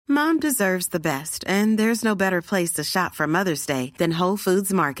Mom deserves the best, and there's no better place to shop for Mother's Day than Whole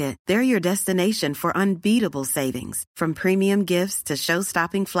Foods Market. They're your destination for unbeatable savings, from premium gifts to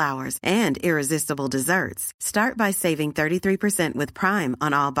show-stopping flowers and irresistible desserts. Start by saving 33% with Prime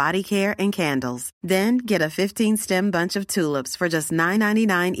on all body care and candles. Then get a 15-stem bunch of tulips for just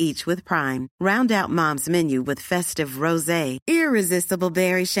 $9.99 each with Prime. Round out Mom's menu with festive rosé, irresistible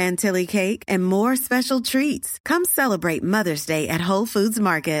berry chantilly cake, and more special treats. Come celebrate Mother's Day at Whole Foods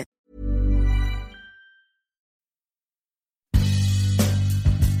Market.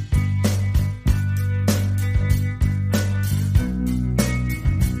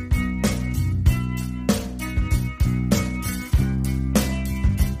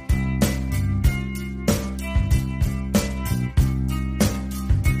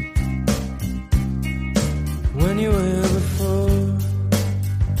 When you were here before,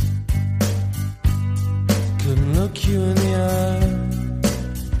 couldn't look you in the eye.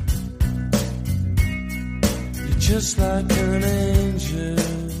 You're just like an angel.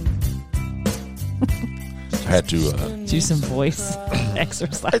 Had to do some voice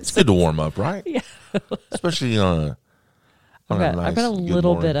exercise. It's good to warm up, right? Yeah. Especially on a nice, I've got a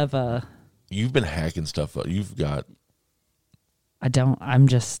little bit of a. You've been hacking stuff up. You've got. I'm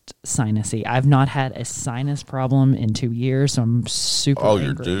just sinusy. I've not had a sinus problem in 2 years, so I'm super angry.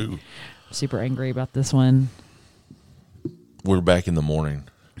 You're due. Super angry about this one. We're back in the morning.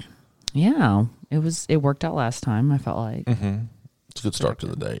 Yeah, it worked out last time, I felt like. Mm-hmm. It's a good start to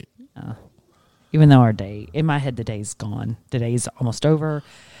the day. Even though in my head, the day's gone. The day's almost over.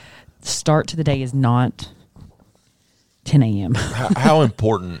 The start to the day is not 10 a.m. How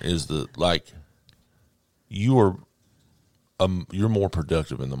important is you're more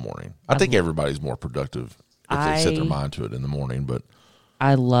productive in the morning. I think everybody's more productive if they set their mind to it in the morning. But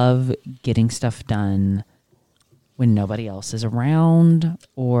I love getting stuff done when nobody else is around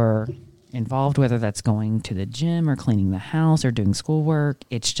or involved, whether that's going to the gym or cleaning the house or doing schoolwork.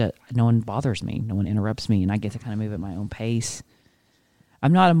 It's just no one bothers me. No one interrupts me, and I get to kind of move at my own pace.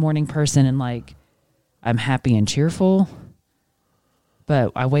 I'm not a morning person, and I'm happy and cheerful,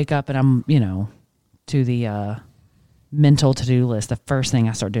 but I wake up and I'm, to the mental to-do list. The first thing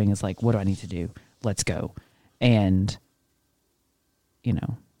I start doing is what do I need to do? Let's go. And,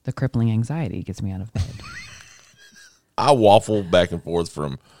 the crippling anxiety gets me out of bed. I waffle back and forth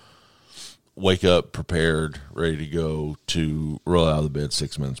from wake up prepared, ready to go, to roll out of the bed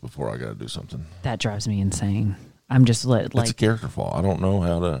 6 minutes before I got to do something. That drives me insane. I'm just it's a character flaw. I don't know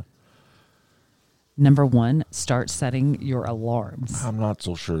how to. Number one, start setting your alarms. I'm not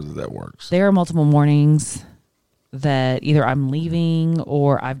so sure that works. There are multiple mornings that either I'm leaving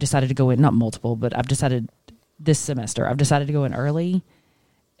or I've decided to go in, not multiple, but I've decided this semester, I've decided to go in early,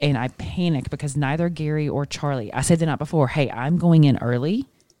 and I panic because neither Gary or Charlie, I said the night before, hey, I'm going in early.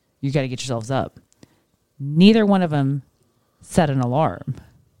 You got to get yourselves up. Neither one of them set an alarm.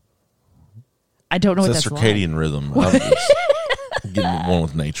 I don't know what that's like. Circadian rhythm. I'm just getting one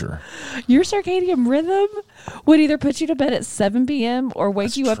with nature. Your circadian rhythm would either put you to bed at 7 p.m. or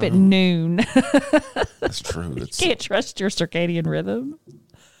wake you up at noon. That's true. You can't trust your circadian rhythm.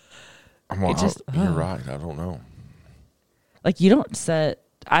 You're right. I don't know.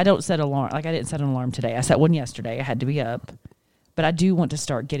 I don't set alarm. I didn't set an alarm today. I set one yesterday. I had to be up. But I do want to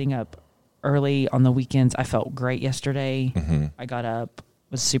start getting up early on the weekends. I felt great yesterday. Mm-hmm. I got up,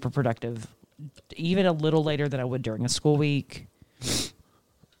 was super productive, even a little later than I would during a school week.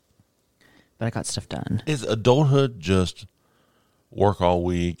 But I got stuff done. Is adulthood just work all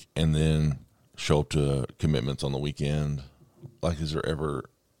week and then show up to commitments on the weekend?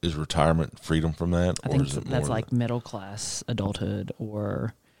 Is retirement freedom from that? I think that's middle class adulthood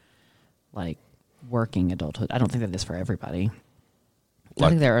or working adulthood. I don't think that is for everybody. I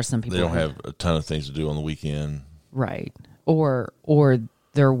think there are some people they don't have a ton of things to do on the weekend, right? Or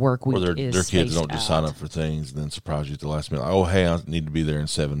their work week or is their kids don't just out. sign up for things and then surprise you at the last minute. Oh, hey, I need to be there in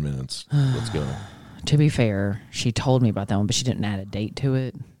 7 minutes. Let's go. To be fair, she told me about that one, but she didn't add a date to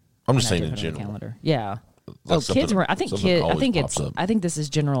it. I'm just saying in general. Calendar. Yeah. Kids were. I think this is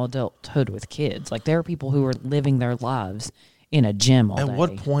general adulthood with kids. There are people who are living their lives in a gym all day. At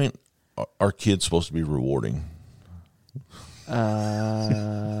what point are kids supposed to be rewarding?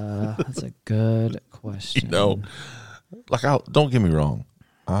 That's a good question. Don't get me wrong.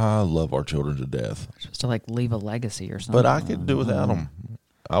 I love our children to death. Supposed to leave a legacy or something. But I could do without them.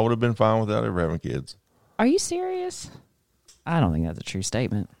 I would have been fine without ever having kids. Are you serious? I don't think that's a true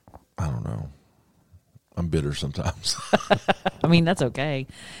statement. I don't know. I'm bitter sometimes. I mean, that's okay.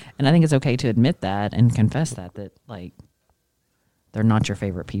 And I think it's okay to admit that and confess that they're not your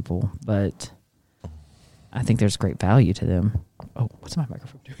favorite people. But I think there's great value to them. Oh, what's my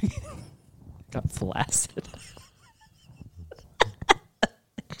microphone doing? Got flaccid.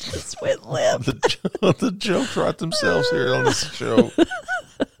 Just went limp. The jokes write themselves here on this show.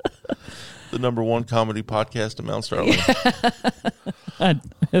 The number one comedy podcast in Mount Sterling.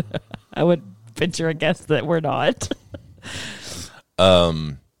 I would venture a guess that we're not.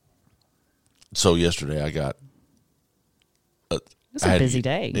 So yesterday I got. It was a busy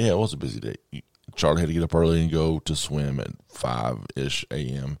day. Yeah, it was a busy day. Charlie had to get up early and go to swim at 5-ish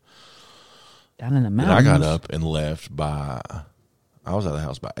a.m. Down in the And mountains. I got up and left by. I was out of the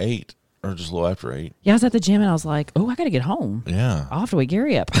house by 8 or just a little after 8. Yeah, I was at the gym and I was like, oh, I got to get home. Yeah. I'll have to wake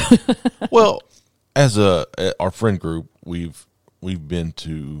Gary up. Well, as our friend group, we've been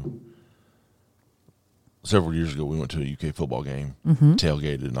to several years ago. We went to a UK football game,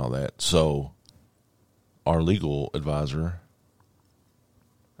 tailgated and all that. So our legal advisor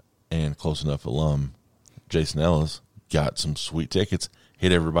and close enough alum, Jason Ellis, got some sweet tickets.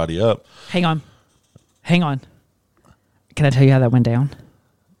 Hit everybody up. Hang on. Can I tell you how that went down?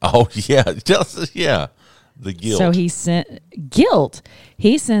 Oh yeah, yeah. The guilt. So he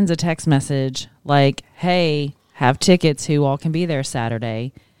sends a text message like, hey, have tickets, who all can be there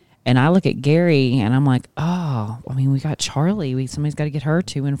Saturday. And I look at Gary and I'm like, oh, I mean, we got Charlie. Somebody's got to get her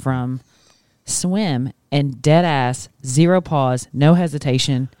to and from swim. And dead ass, zero pause, no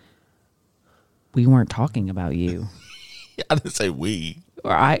hesitation. We weren't talking about you. I didn't say we.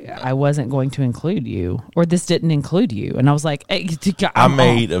 Or I wasn't going to include you. Or this didn't include you. And I was like, hey, I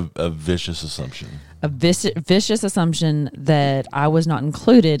made a vicious assumption. A vicious assumption that I was not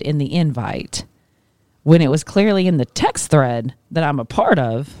included in the invite when it was clearly in the text thread that I'm a part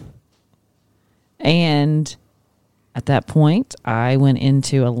of. And at that point, I went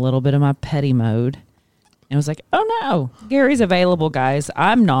into a little bit of my petty mode and was like, oh no, Gary's available, guys.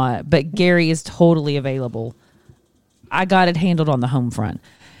 I'm not, but Gary is totally available. I got it handled on the home front.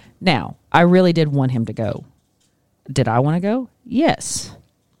 Now, I really did want him to go. Did I want to go? Yes.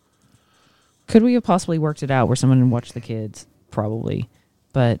 Could we have possibly worked it out where someone would watch the kids? Probably.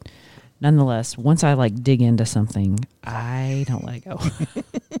 But nonetheless, once I dig into something, I don't let it go.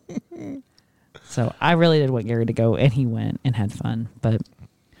 So I really did want Gary to go, and he went and had fun. But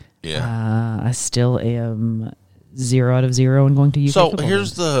yeah, I still am 0 out of 0 and going to UK So football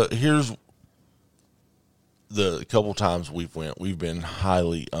here's games. the couple times we've been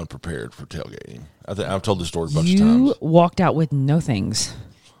highly unprepared for tailgating. I've told this story a bunch of times. You walked out with no things.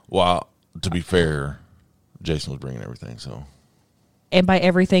 Well, to be fair, Jason was bringing everything. So, And by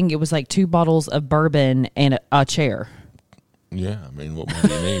everything, it was like 2 bottles of bourbon and a chair. yeah, I mean, what more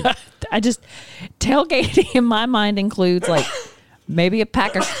do you need? Tailgating in my mind includes maybe a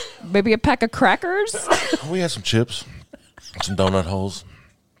pack of crackers. We had some chips, some donut holes.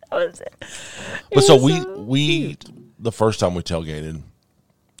 But So we the first time we tailgated,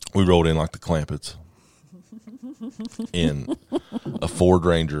 we rolled in like the Clampetts in a Ford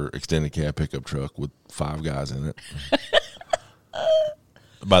Ranger extended cab pickup truck with 5 guys in it.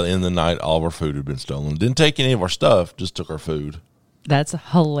 By the end of the night, all of our food had been stolen. Didn't take any of our stuff, just took our food. That's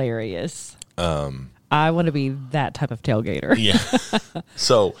hilarious. I want to be that type of tailgater. Yeah.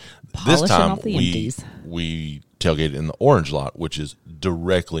 So this Polishing time off the empties. we tailgated in the orange lot, which is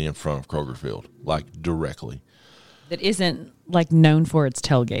directly in front of Kroger Field, directly. That isn't known for its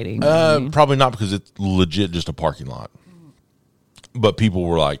tailgating. Probably not, because it's legit just a parking lot. But people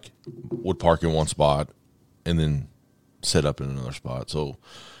would park in one spot and then set up in another spot. So,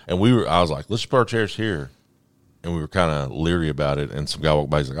 I was like, let's put our chairs here. And we were kind of leery about it. And some guy walked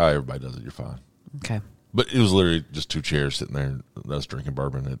by, he's like, oh, everybody does it, you're fine. Okay. But it was literally just 2 chairs sitting there, us drinking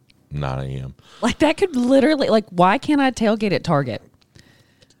bourbon at 9 a.m. That could literally, why can't I tailgate at Target?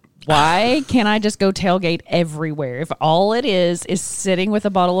 Why can't I just go tailgate everywhere? If all it is sitting with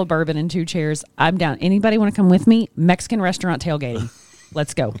a bottle of bourbon and 2 chairs, I'm down. Anybody want to come with me? Mexican restaurant tailgating.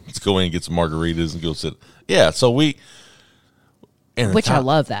 Let's go. Let's go in and get some margaritas and go sit. Yeah, so we... I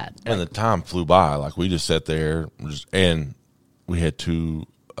love that. And the time flew by. We just sat there, and we had 2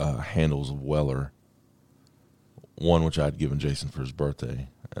 handles of Weller. One which I had given Jason for his birthday,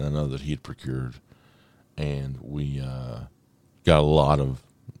 and another that he had procured. And we got a lot of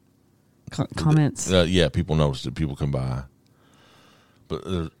comments. Yeah, people noticed it. People come by.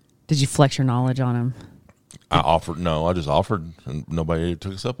 But did you flex your knowledge on him? I just offered, and nobody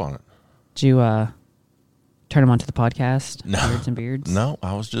took us up on it. Did you turn him onto the podcast? No. Beards and Beards? No,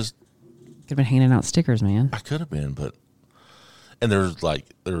 I was just... Could have been handing out stickers, man. I could have been, but... And there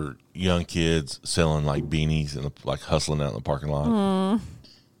are young kids selling beanies and hustling out in the parking lot.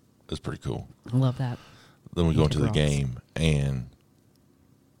 It's pretty cool. I love that. Then we go into the girls. game, and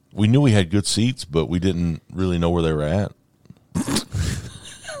we knew we had good seats, but we didn't really know where they were at.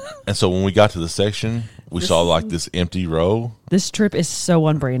 And so when we got to the section, we saw like this empty row. This trip is so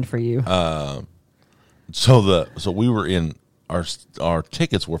on brand for you. So we were in our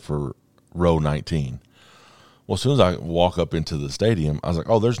tickets were for row 19. Well, as soon as I walk up into the stadium, I was like,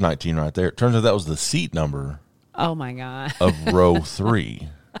 "Oh, there's 19 right there." It turns out that was the seat number Oh my God. of row 3.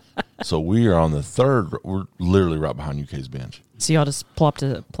 So we are on the third. We're literally right behind UK's bench. So y'all just plopped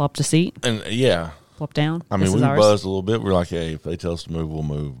a seat, And yeah, plop down. I mean, This we is ours? buzzed a little bit. We're like, "Hey, if they tell us to move, we'll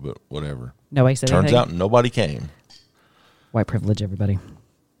move." But whatever. Nobody said Turns anything. out nobody came. White privilege, everybody.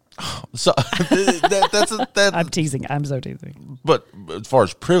 So that's I'm teasing. I'm so teasing. But as far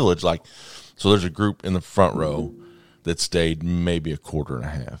as privilege, like, so there's a group in the front row that stayed maybe a quarter and a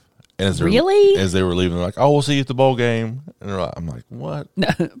half. And as Really? as they were leaving, they're like, "Oh, we'll see you at the bowl game." And they're like, I'm like, "What?"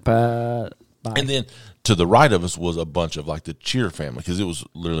 But bye. And then to the right of us was a bunch of like the cheer family, because it was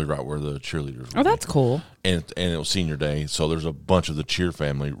literally right where the cheerleaders were. Oh, that's cool. And it was senior day, so there's a bunch of the cheer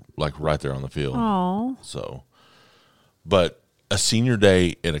family like right there on the field. Oh, So, but a senior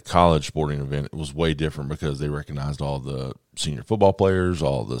day at a college sporting event was way different because they recognized all the senior football players,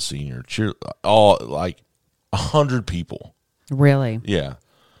 all the senior cheer, all like 100 people. really? Yeah.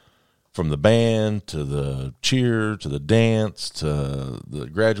 From the band to the cheer to the dance to the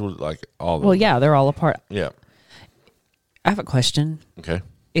graduate, like all of Well, them. yeah, they're all a part. Yeah. I have a question. Okay.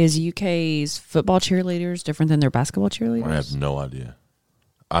 Is UK's football cheerleaders different than their basketball cheerleaders? I have no idea.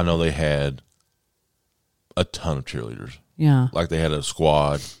 I know they had a ton of cheerleaders. Yeah. Like they had a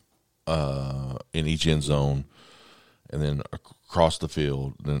squad in each end zone, and then across the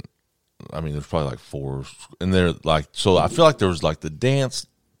field. Then, I mean, there's probably like 4, and they're like. So I feel like there was like the dance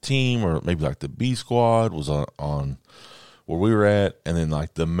team, or maybe like the B squad was on where we were at, and then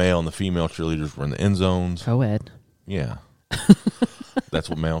like the male and the female cheerleaders were in the end zones. Co-ed. Yeah, that's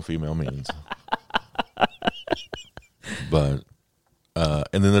what male and female means. But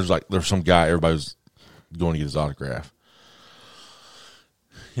and then there's some guy, everybody was going to get his autograph.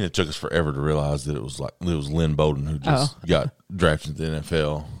 And it took us forever to realize that it was Lynn Bowden who just got drafted to the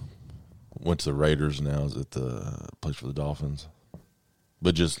NFL, went to the Raiders, and now is at the plays for the Dolphins.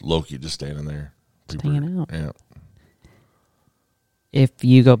 But just Loki just standing there, hanging out. Yeah. If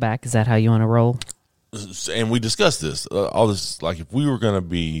you go back, is that how you want to roll? And we discussed this, all this, like if we were going to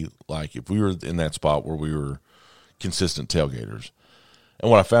be like, if we were in that spot where we were consistent tailgaters.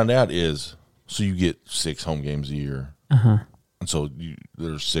 And what I found out is, so you get 6 home games a year. Uh-huh. And so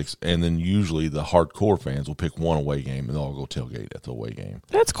there's 6, and then usually the hardcore fans will pick one away game and they'll all go tailgate at the away game.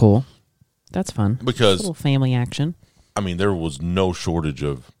 That's cool. That's fun. Because, It's a little family action. I mean, there was no shortage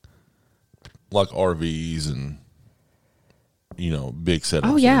of like RVs and, big setups.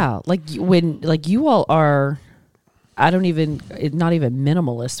 Oh yeah, like when you all are, not even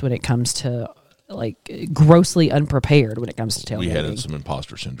minimalist when it comes to like grossly unprepared when it comes to tailgating. We had some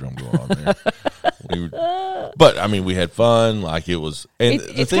imposter syndrome going on there. But I mean, we had fun. Like it was, and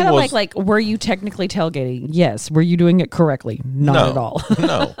the It's thing kind of was, like, were you technically tailgating? Yes. Were you doing it correctly? Not at all.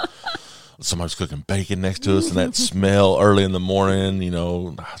 No. Somebody's cooking bacon next to us, and that smell early in the morning, I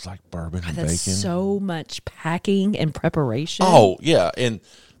was like bourbon and That's bacon. so much packing and preparation. Oh yeah, and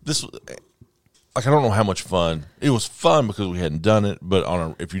this, like, I don't know how much fun it was. Fun because we hadn't done it, but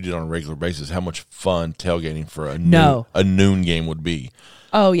if you did it on a regular basis, how much fun tailgating for a noon game would be.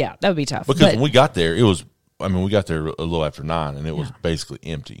 Oh yeah, that would be tough. Because when we got there, it was. I mean, we got there a little after 9, and it was basically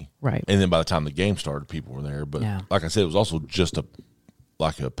empty. Right. And then by the time the game started, people were there. But like I said, it was also just a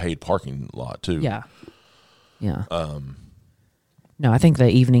paid parking lot too. Yeah. Yeah. No, I think the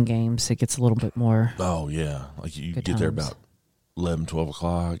evening games, it gets a little bit more. Oh yeah, like you Good get there times. about 11, 12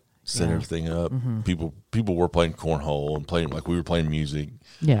 o'clock. Set Yeah. everything up. People were playing cornhole and playing like we were playing music.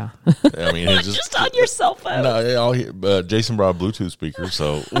 Yeah. I mean, it's just on your cell phone. No, Jason brought a Bluetooth speaker,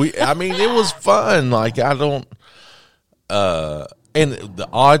 so it was fun. Like I don't. And the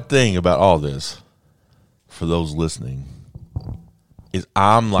odd thing about all this, for those listening, is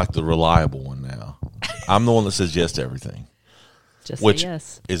I'm like the reliable one now. I'm the one that says yes to everything, Just which say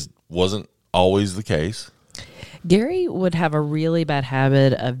yes. wasn't always the case. Gary would have a really bad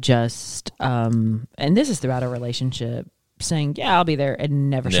habit of just, and this is throughout a relationship, saying, yeah, I'll be there, and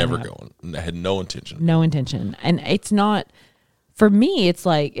never showing up. Going. I had no intention. No intention. And it's not, for me, it's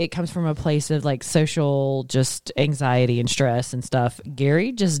like, it comes from a place of like social, just anxiety and stress and stuff.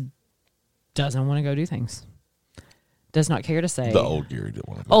 Gary just doesn't want to go do things. Does not care to say. The old Gary didn't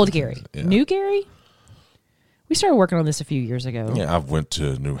want to go. Old do Gary. things. Yeah. New Gary? We started working on this a few years ago. Yeah, I've went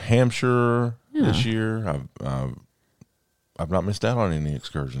to New Hampshire this year. I've not missed out on any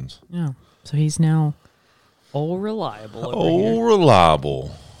excursions. Yeah. So he's now old reliable over here. Oh,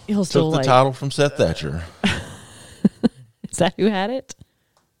 reliable. he'll still Took the like. title from Seth Thatcher. Is that who had it?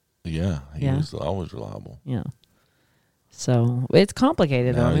 Yeah, he Yeah. was always reliable. Yeah. So it's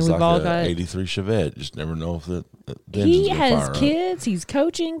complicated. Though. Now I mean, he's we've like all a got. 83 Chevette. Just never know if the engine's He gonna has fire up. kids. He's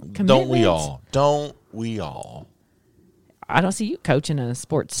coaching. Commitments. Don't we all? Don't we all? I don't see you coaching a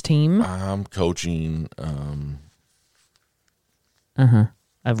sports team. I'm coaching.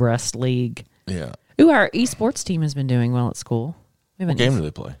 A Rust League. Yeah. Ooh, our esports team has been doing well at school. We What haven't game do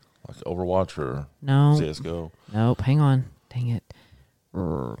they play? Like Overwatch or No. CS:GO? Nope. Hang on. Dang it.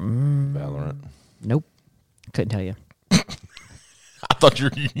 Valorant. Nope. Couldn't tell you. I thought you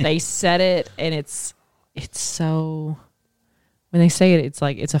were. They said it, and it's so. When they say it, it's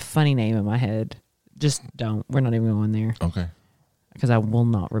like it's a funny name in my head. Just don't. We're not even going there Okay. because I will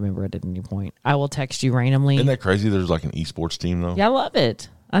not remember it at any point. I will text you randomly. Isn't that crazy? There's like an esports team though. Yeah, I love it.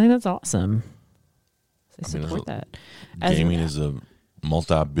 I think that's awesome. They mean, support that. Gaming is a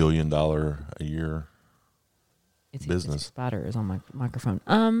multi-billion-dollar a year. It's business. Spider is on my microphone.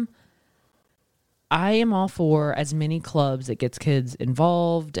 I am all for as many clubs that gets kids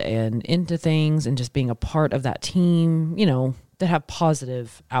involved and into things and just being a part of that team, you know, that have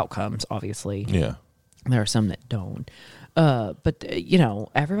positive outcomes, obviously. Yeah. There are some that don't. But you know,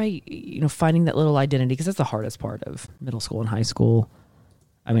 everybody, you know, finding that little identity, because that's the hardest part of middle school and high school.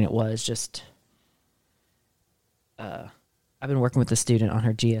 I mean, it was just, I've been working with a student on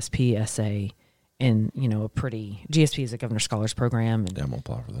her GSP essay, and, you know, GSP is a Governor Scholars Program. And Yeah, I'm gonna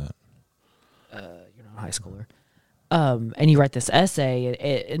apply for that. you're not a high schooler. And you write this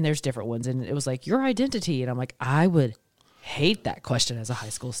essay, and there's different ones, and it was like, your identity. And I'm like, I would hate that question as a high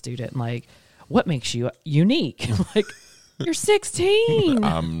school student. Like, what makes you unique? Like, you're 16.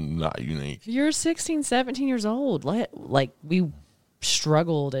 I'm not unique. You're 16, 17 years old. Like, we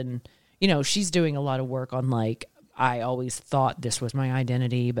struggled, and, you know, she's doing a lot of work on, like, I always thought this was my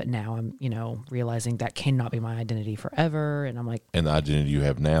identity, but now I'm, you know, realizing that cannot be my identity forever. And I'm like, And the identity you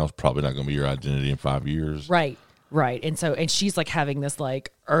have now is probably not going to be your identity in 5 years. right. And she's like having this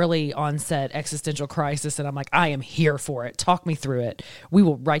like early onset existential crisis. And I'm like, I am here for it. Talk me through it. We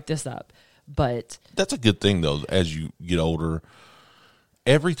will write this up. But That's a good thing though. As you get older,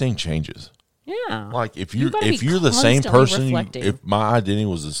 everything changes. yeah, Like if You you're gotta be if you're the same constantly person, reflecting. if my identity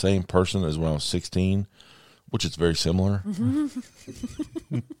was the same person as when I was 16, which is very similar,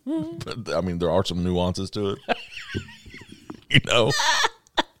 but I mean there are some nuances to it, you know.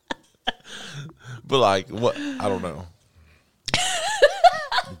 But like what I don't know.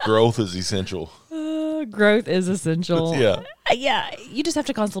 Growth is essential. growth is essential. Yeah. Yeah, you just have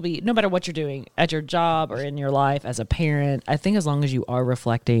to constantly, no matter what you're doing at your job or in your life as a parent, I think as long as you are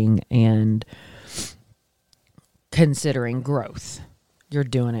reflecting and considering growth, you're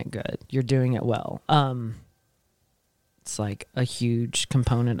doing it good. You're doing it well. It's like a huge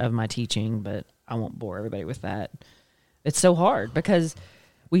component of my teaching, but I won't bore everybody with that. It's so hard because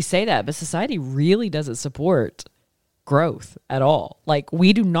we say that, but society really doesn't support growth at all. Like,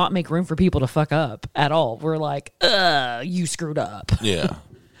 we do not make room for people to fuck up at all. We're like, you screwed up. Yeah.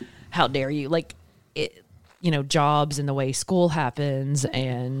 How dare you? Like, it, you know, jobs and the way school happens,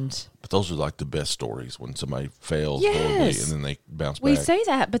 and But those are like the best stories when somebody fails Yes. horribly and then they bounce back. we say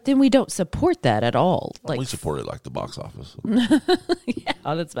that, but then we don't support that at all. Like, we support it like the box office. yeah,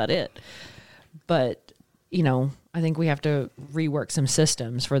 that's about it. But, you know, I think we have to rework some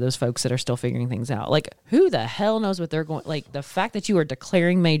systems for those folks that are still figuring things out. Like, who the hell knows what they're going, like, the fact that you are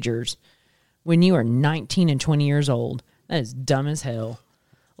declaring majors when you are 19 and 20 years old, that is dumb as hell.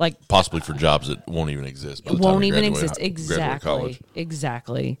 Like, Possibly for jobs that won't even exist. By it the time won't you even graduate exist. graduate college.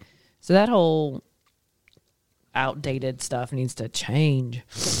 Exactly. So that whole outdated stuff needs to change.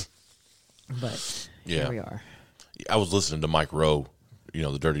 But Yeah. here we are. I was listening to Mike Rowe, you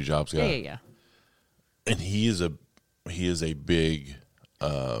know, the Dirty Jobs guy. Yeah. And he is a big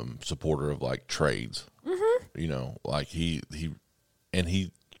supporter of like trades. Mm-hmm. You know, like he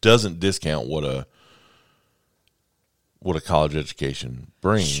doesn't discount what a college education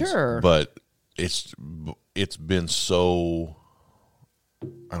brings. Sure. But it's been so,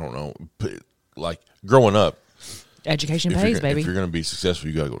 I don't know, like growing up, Education if pays, you're, baby. if you're going to be successful,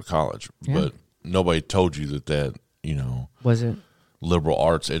 you got to go to college. Yeah. But nobody told you that, you know, Was-it? liberal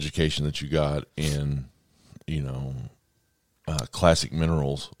arts education that you got in, you know, classic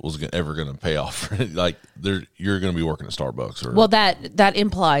minerals was ever going to pay off. Like you're going to be working at Starbucks or Well, that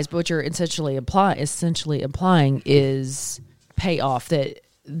implies, but what you're essentially implying is payoff,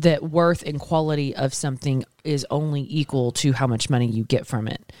 that worth and quality of something is only equal to how much money you get from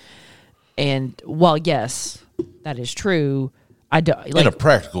it. And while yes, that is true, I don't like in a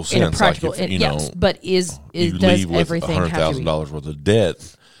practical sense. in a practical, like if, you yes, know, but is you does leave with everything have to be? $100,000 worth of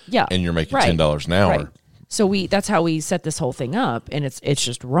debt, Yeah. and you're making Right. $10 an hour. Right. So that's how we set this whole thing up, and it's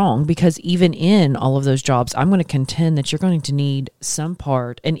just wrong, because even in all of those jobs, I'm going to contend that you're going to need some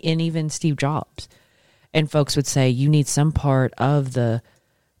part, and even Steve Jobs and folks would say you need some part of the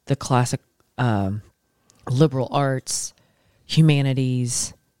classic liberal arts,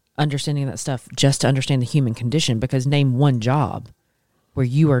 humanities, understanding that stuff just to understand the human condition, because name one job where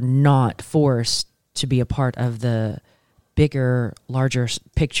you are not forced to be a part of the bigger, larger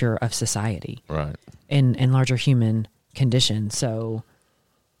picture of society. Right. And larger human condition. So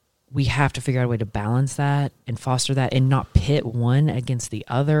we have to figure out a way to balance that and foster that and not pit one against the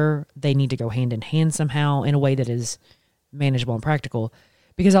other. They need to go hand in hand somehow in a way that is manageable and practical,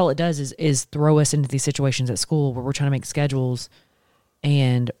 because all it does is throw us into these situations at school where we're trying to make schedules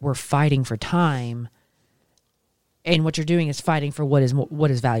and we're fighting for time. And what you're doing is fighting for what is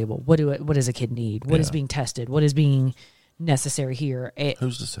valuable. What does a kid need? What is being tested? What is being necessary here?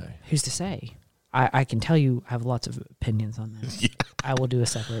 Who's to say? Who's to say? I can tell you I have lots of opinions on that. I will do a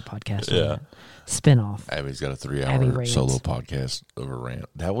separate podcast on that. Spin-off. Abby's got a Abby 3-hour rants. solo podcast of a rant.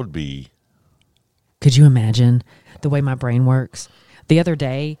 That would be... Could you imagine the way my brain works?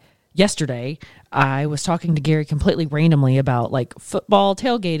 Yesterday, I was talking to Gary completely randomly about like football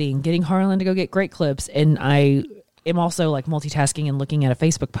tailgating, getting Harlan to go get Great Clips, and I am also like multitasking and looking at a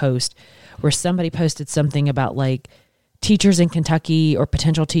Facebook post where somebody posted something about like teachers in Kentucky or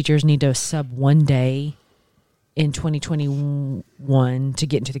potential teachers need to sub 1 day in 2021 to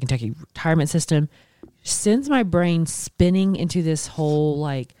get into the Kentucky retirement system. Sends my brain spinning into this whole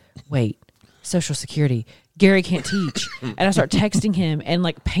like, wait, Social Security, Gary can't teach. And I start texting him and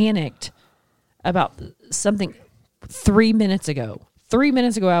like panicked about something 3 minutes ago. 3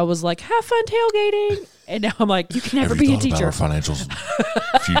 minutes ago, I was like, have fun tailgating. And now I'm like, you can never be a teacher. About our financial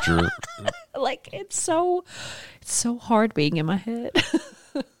future. Like, it's so hard being in my head.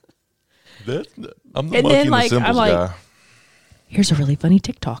 I'm the And monkey then, in the like, symbols I'm like- guy. Here's a really funny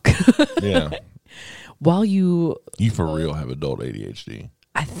TikTok. Yeah. While you For real have adult ADHD.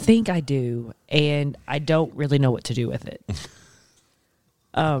 I think I do, and I don't really know what to do with it.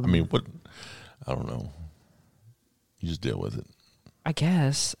 I mean, what? I don't know. You just deal with it. I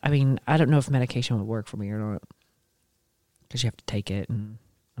guess. I mean, I don't know if medication would work for me or not, because you have to take it, and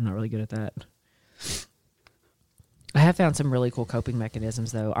I'm not really good at that. I have found some really cool coping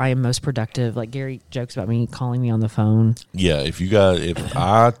mechanisms, though. I am most productive. Like Gary jokes about me calling me on the phone. Yeah, if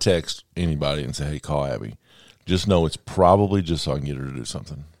I text anybody and say, "Hey, call Abby," just know it's probably just so I can get her to do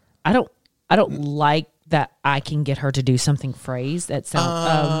something. I don't like that I can get her to do something phrased that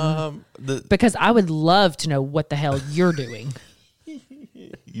sounds because I would love to know what the hell you're doing.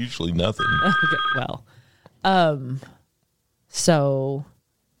 Usually nothing. Okay, well, so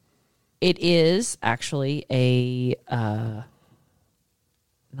it is actually a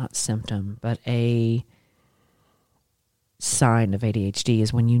not symptom, but a sign of ADHD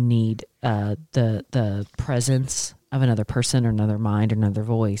is when you need the presence of another person or another mind or another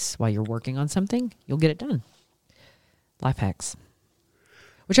voice while you're working on something. You'll get it done. Life hacks,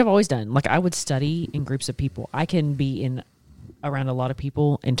 which I've always done. Like I would study in groups of people. I can be in around a lot of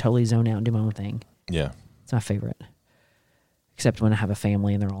people and totally zone out and do my own thing. Yeah. It's my favorite. Except when I have a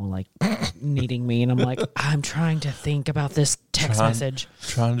family and they're all like needing me and I'm like, I'm trying to think about this text message.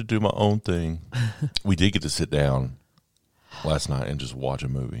 Trying to do my own thing. We did get to sit down last night and just watch a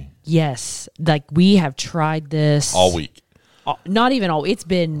movie. Yes. Like we have tried this. All week. Not even all. It's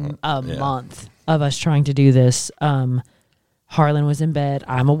been a month of us trying to do this. Harlan was in bed.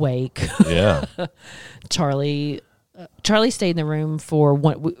 I'm awake. Yeah. Charlie stayed in the room for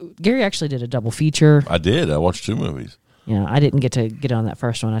one. Gary actually did a double feature. I did. I watched 2 movies. Yeah, I didn't get to get on that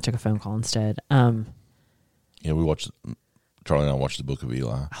first one. I took a phone call instead. Yeah, we watched. Charlie and I watched The Book of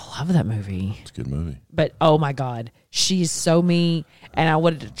Eli. I love that movie. It's a good movie. But oh my God, she's so me, and I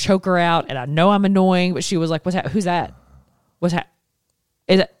wanted to choke her out, and I know I'm annoying, but she was like, "What's that? Who's that? What's that?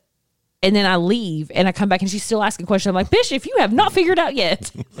 Is it?" And then I leave, and I come back, and she's still asking questions. I'm like, "Bitch, if you have not figured out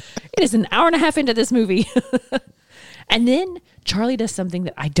yet, it is an hour and a half into this movie." And then Charlie does something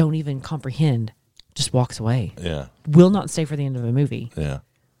that I don't even comprehend. Just walks away. Yeah. Will not stay for the end of a movie. Yeah.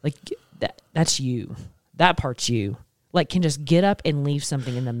 Like that's you. That part's you. Like can just get up and leave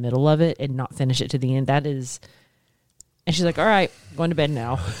something in the middle of it and not finish it to the end. That is. And she's like, "All right, going to bed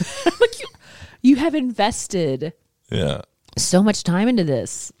now." I'm like, you have invested Yeah. so much time into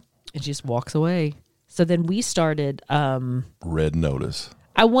this, and she just walks away. So then we started. Red Notice.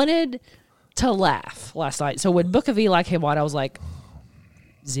 I wanted to laugh last night. So when Book of Eli came on, I was like,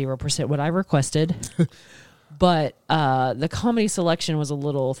 0% what I requested. But the comedy selection was a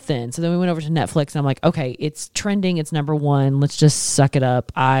little thin. So then we went over to Netflix, and I'm like, okay, it's trending. It's number one. Let's just suck it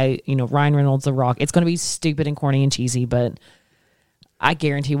up. Ryan Reynolds, The Rock. It's going to be stupid and corny and cheesy, but I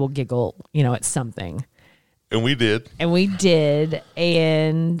guarantee we'll giggle, at something. And we did.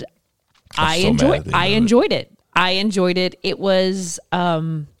 And I so enjoyed mad I enjoyed it. I enjoyed it. It was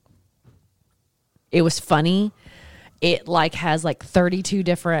funny. It has 32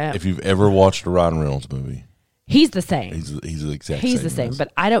 different. If you've ever watched a Ryan Reynolds movie, he's the same. he's the exact He's same. the same, as-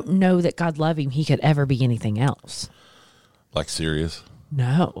 but I don't know that God love him. He could ever be anything else. like serious.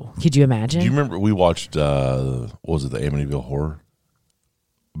 No, could you imagine? Do you remember we watched? What was it, the Amityville Horror?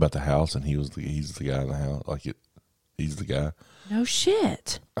 About the house, and he's the guy in the house. He's the guy. No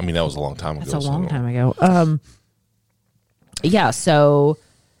shit. I mean, that was a long time ago. That's a long time ago. Yeah. So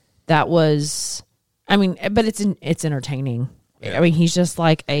that was. I mean, but it's entertaining. Yeah. I mean, he's just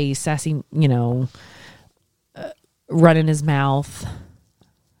like a sassy, running his mouth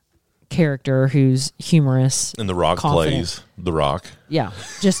character who's humorous. And The Rock confident. plays The Rock. Yeah,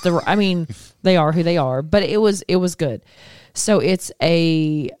 just I mean, they are who they are, but it was good. So it's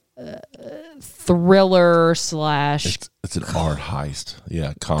a thriller / It's an art heist.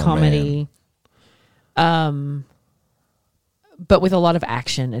 Yeah, comedy. But with a lot of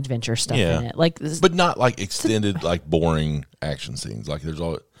action adventure stuff in it. But not extended, boring action scenes. There's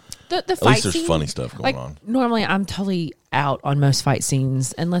all. The At fight least there's scene, funny stuff going on. Normally, I'm totally out on most fight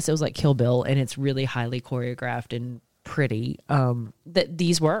scenes unless it was like Kill Bill and it's really highly choreographed and pretty.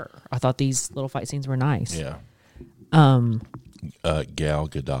 These were. I thought these little fight scenes were nice. Yeah. Gal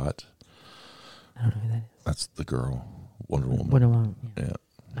Gadot. I don't know who that is. That's the girl. Wonder Woman. Wonder Woman. Yeah.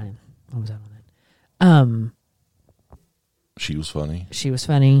 Yeah. I was out on that. She was funny. She was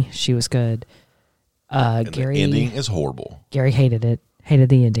funny. She was good. And Gary. the ending is horrible. Gary hated it. Hated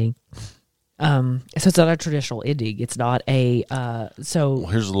the ending. So it's not a traditional ending. It's not a. Well,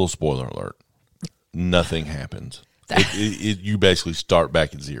 here's a little spoiler alert. Nothing happens. You basically start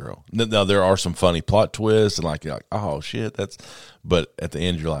back at zero. Now there are some funny plot twists and you're like, oh shit, but at the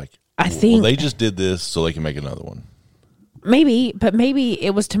end you're like, I think they just did this so they can make another one. Maybe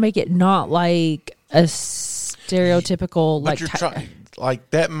it was to make it not like a stereotypical But you're trying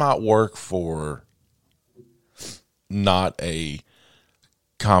that might work for not a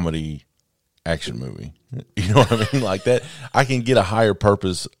comedy action movie. You know what I mean? That I can get a higher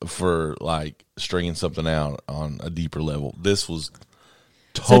purpose for stringing something out on a deeper level. This was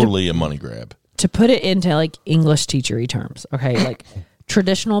totally a money grab. To put it into English teachery terms, okay?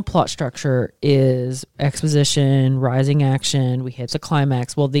 Traditional plot structure is exposition, rising action, we hit the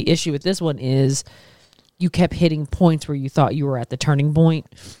climax. Well, the issue with this one is you kept hitting points where you thought you were at the turning point,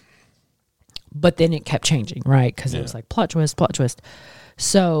 but then it kept changing, right? Because it was plot twist.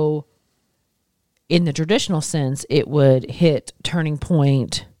 So in the traditional sense, it would hit turning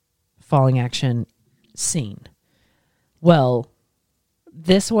point, falling action, scene. Well,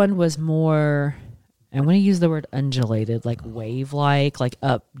 this one was more, I'm going to use the word undulated, wave-like,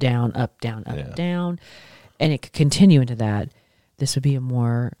 up, down, up, down, up, down. And it could continue into that. This would be a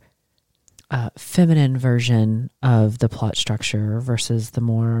more feminine version of the plot structure versus the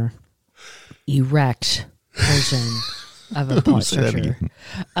more erect version of a plot structure.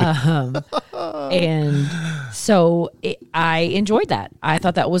 And so I enjoyed that. I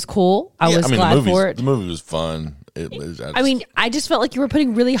thought that was cool. I was glad for it. The movie was fun. I just felt like you were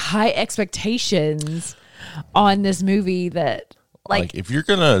putting really high expectations on this movie that if you're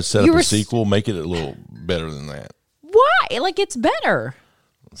going to set up a sequel, make it a little better than that. Why? It's better.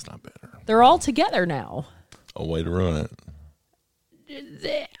 It's not better. They're all together now. A way to ruin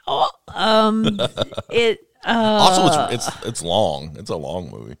it. Also, it's long. It's a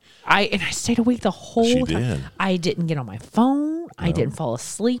long movie. I stayed awake the whole She time. did. I didn't get on my phone. I didn't fall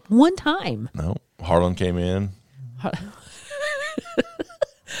asleep one time. No. Harlan came in.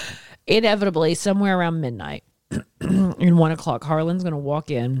 Inevitably, somewhere around midnight, in 1 o'clock, Harlan's going to walk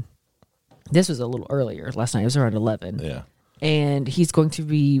in. This was a little earlier. Last night it was around 11. Yeah. And he's going to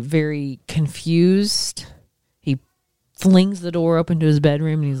be very confused. He flings the door open to his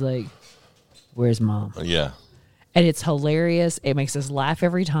bedroom and he's like, "Where's Mom?" Yeah. And it's hilarious. It makes us laugh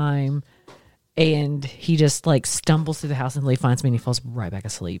every time. And he just stumbles through the house until he finds me and he falls right back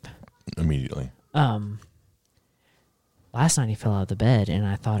asleep. Immediately. Last night he fell out of the bed and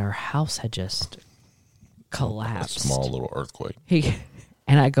I thought our house had just collapsed. A small little earthquake.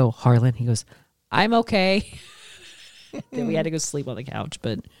 And I go, "Harlan," he goes, "I'm okay." Then we had to go sleep on the couch,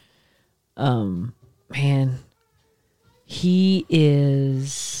 but man, he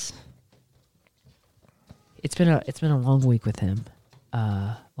is. It's been a long week with him.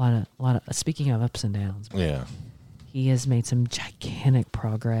 A lot of. Speaking of ups and downs, Yeah. he has made some gigantic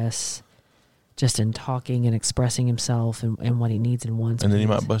progress, just in talking and expressing himself and what he needs and wants. And then he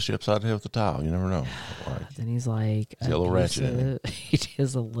might bust you upside the head with the tile. You never know. Like, Then he's like, He's got a little ratchet in abusive. He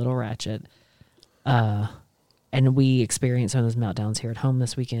is a little ratchet. And we experienced some of those meltdowns here at home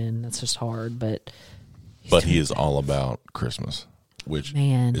this weekend. That's just hard, but he is all about Christmas, which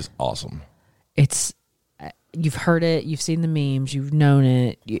Man. is awesome. it's you've heard it, you've seen the memes, you've known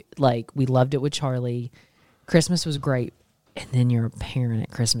it. Like, we loved it with Charlie. Christmas was great, and then you're a parent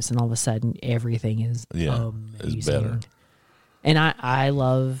at Christmas, and all of a sudden everything is amazing. It's better. And I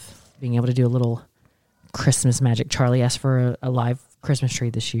love being able to do a little Christmas magic. Charlie asked for a live Christmas tree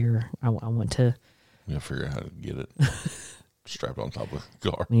this year. I want to. We gotta figure out how to get it strapped on top of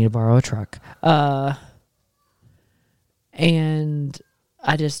the car. We need to borrow a truck. And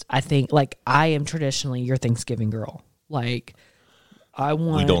I think, like, I am traditionally your Thanksgiving girl. Like,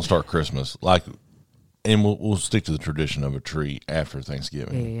 We don't start Christmas and we'll stick to the tradition of a tree after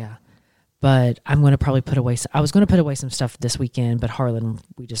Thanksgiving. Yeah. But I'm going to probably put away. I was going to put away some stuff this weekend, but Harlan,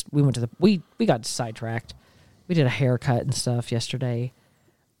 we went to we got sidetracked. We did a haircut and stuff yesterday.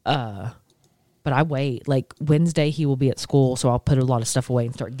 But I wait. Like, Wednesday he will be at school, so I'll put a lot of stuff away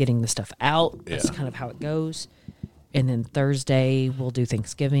and start getting the stuff out. That's Yeah. kind of how it goes. And then Thursday we'll do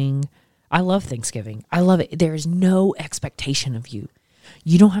Thanksgiving. I love Thanksgiving. I love it. There is no expectation of you.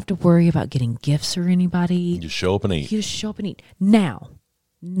 You don't have to worry about getting gifts or anybody. You just show up and eat. You just show up and eat. Now.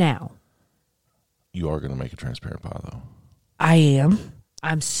 You are going to make a transparent pie, though. I am.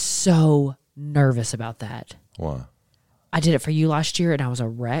 I'm so nervous about that. Why? I did it for you last year, and I was a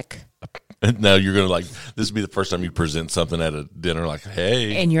wreck. And now you're going to this will be the first time you present something at a dinner like,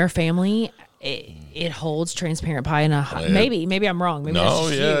 hey. And your family, it holds transparent pie in a maybe I'm wrong. Maybe that's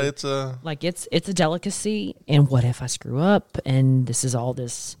just you. It's a like it's a delicacy. And what if I screw up? And this is all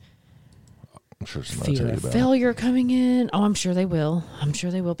this I'm sure somebody will fear tell you of about failure coming in. Oh, I'm sure they will.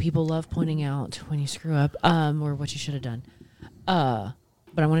 People love pointing out when you screw up, or what you should have done.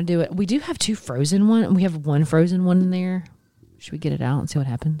 But I want to do it. We do have two frozen one. We have one frozen one in there. Should we get it out and see what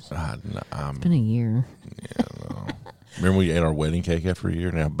happens? It's been a year. Yeah, no. Remember we ate our wedding cake after a year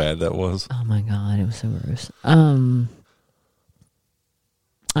and how bad that was? Oh my God, it was so gross. I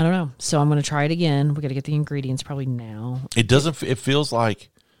don't know. So I'm going to try it again. We got to get the ingredients probably now. It feels like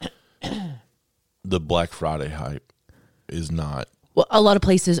the Black Friday hype is not. Well, a lot of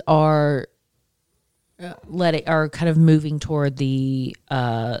places are kind of moving toward the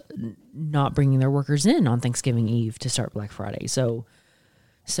not bringing their workers in on Thanksgiving Eve to start Black Friday. So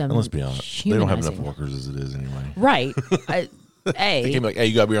And let's be honest, they don't have enough workers as it is anyway. Right. They came like, hey,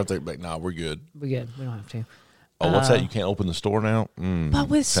 you got to be on there. Like, nah, we're good. We're good. We don't have to. Oh, what's that? You can't open the store now? But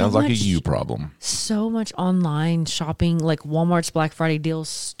with Sounds so like much, a you problem. So much online shopping, like Walmart's Black Friday deals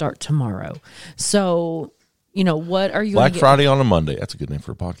start tomorrow. So, what are you Black gonna get? Friday on a Monday. That's a good name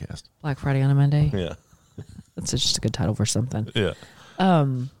for a podcast. Black Friday on a Monday? Yeah. That's just a good title for something. Yeah.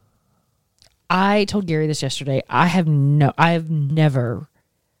 I told Gary this yesterday. I have never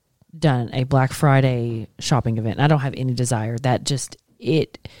done a Black Friday shopping event. I don't have any desire. That just,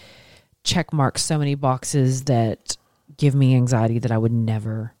 it check marks so many boxes that give me anxiety that I would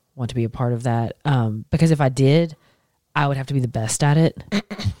never want to be a part of that. Because if I did, I would have to be the best at it.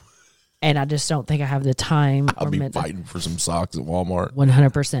 And I just don't think I have the time. I'll be fighting for some socks at Walmart.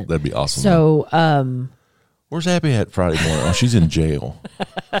 100%. That'd be awesome. So, where's Abby at Friday morning? Oh, she's in jail.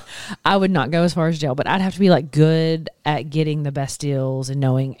 I would not go as far as jail, but I'd have to be like good at getting the best deals and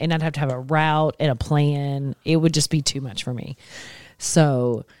knowing, and I'd have to have a route and a plan. It would just be too much for me.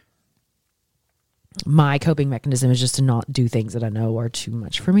 So my coping mechanism is just to not do things that I know are too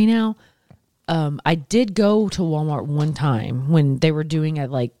much for me now. I did go to Walmart one time when they were doing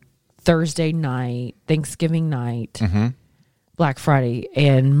it like Thursday night, Thanksgiving night, Black Friday,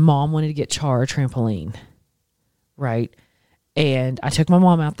 and Mom wanted to get Char a trampoline. Right. And I took my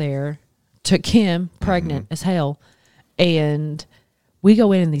mom out there, took Kim, pregnant as hell, and we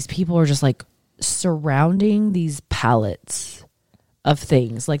go in and these people are just like surrounding these pallets of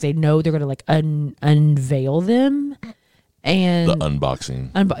things. Like they know they're going to like unveil them. And The unboxing.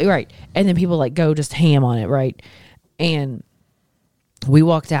 Right. And then people like go just ham on it. Right. And we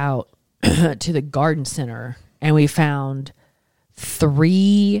walked out to the garden center and we found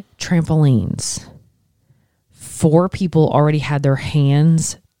 3 trampolines. 4 people already had their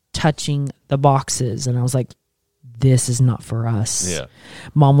hands touching the boxes. And I was like, this is not for us. Yeah.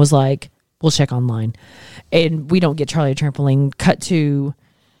 Mom was like, we'll check online. And we don't get Charlie a trampoline. Cut to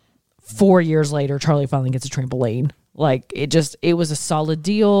 4 years later, Charlie finally gets a trampoline. Like it was a solid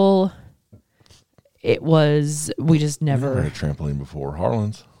deal. it was, we just Never never, had a trampoline before.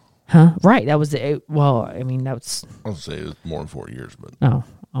 Harlan's. huh? Right. That was it. Well, I mean, that's, I'll say it was more than 4 years, but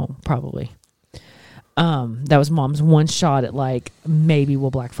oh, probably. That was Mom's one shot at like, maybe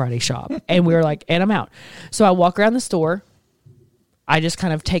we'll Black Friday shop. And we were like, and I'm out. So I walk around the store. I just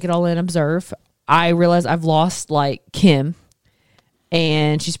kind of take it all in, observe. I realize I've lost like Kim,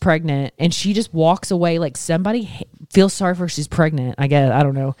 and she's pregnant, and she just walks away like somebody feels sorry for her. She's pregnant, I guess. I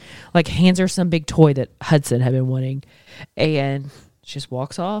don't know. Like hands her some big toy that Hudson had been wanting, and she just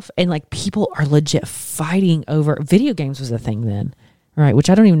walks off. And like people are legit fighting over video games was a thing then, right? Which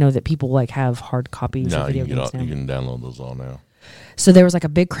I don't even know that people like have hard copies no, of video you games now. you can download those all now. So there was like a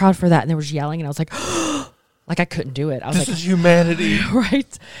big crowd for that, and there was yelling, and I was like, like I couldn't do it. I was This like, is humanity.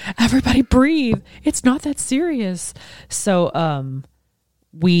 right? Everybody breathe. It's not that serious. So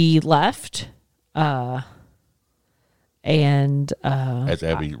we left and As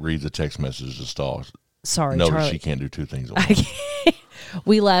Abby reads a text message to Stahl, sorry, notice Charlie. she can't do two things at once.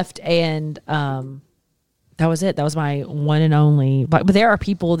 We left and that was it. That was my one and only. But there are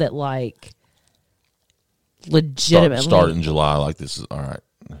people that like legitimately Start in July like this is all right.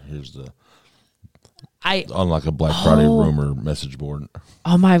 Here's the on like a Black Oh. Friday rumor message board.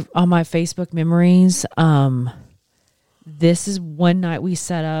 on my Facebook memories. This is one night we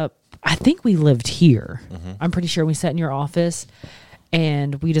set up. I think we lived here. I'm pretty sure we sat in your office,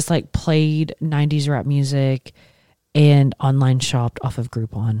 and we just like played 90s rap music and online shopped off of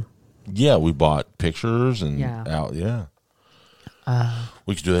Groupon. Yeah, we bought pictures and Yeah. out. Yeah,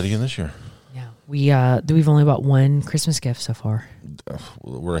 we could do that again this year. Yeah, we've only bought one Christmas gift so far.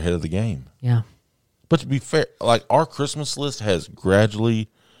 We're ahead of the game. Yeah. But to be fair, like our Christmas list has gradually,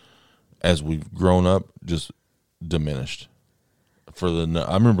 as we've grown up, just diminished.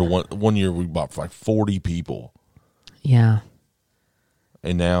 I remember one year we bought for like 40 people, Yeah.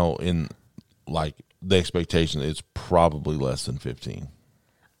 and now in like the expectation it's probably less than 15.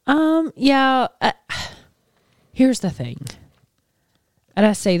 Yeah. Here's the thing. And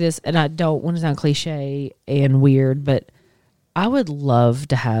I say this, and I don't want to sound cliche and weird, but I would love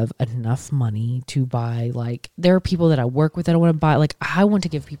to have enough money to buy, like, there are people that I work with that I want to buy. Like, I want to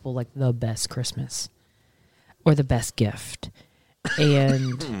give people, like, the best Christmas or the best gift.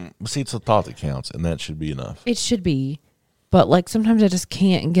 And See, it's the thought that counts, and that should be enough. it should be. But, like, sometimes I just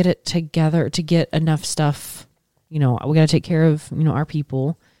can't get it together to get enough stuff. You know, we got to take care of, you know, our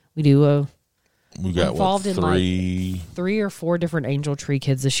people. We do We got involved in, three. 3 or 4 different Angel Tree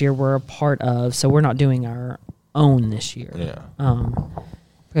kids this year we're a part of, so we're not doing our own this year. Yeah.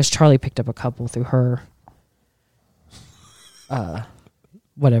 Because Charlie picked up a couple through her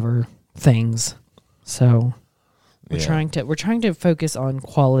whatever things. So we're Yeah. trying to focus on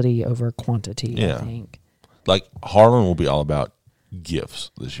quality over quantity, Yeah. I think. Like Harlan will be all about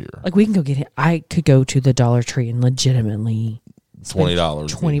gifts this year. Like we can go get it. I could go to the Dollar Tree and legitimately spend $20.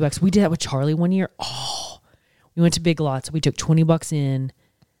 $20. We did that with Charlie one year. Oh, we went to Big Lots. We took $20 in.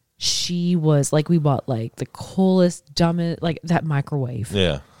 She was like, we bought like the coolest, dumbest, like that microwave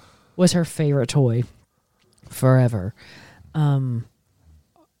Yeah. was her favorite toy forever.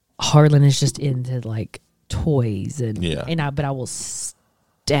 Harlan is just into like toys and Yeah. but I will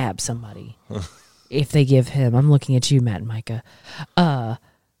stab somebody if they give him. I'm looking at you, Matt and Micah. A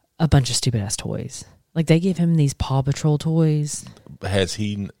bunch of stupid ass toys. Like they give him these Paw Patrol toys. Has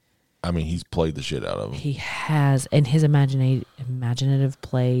he? I mean, he's played the shit out of them. He has, and his imaginative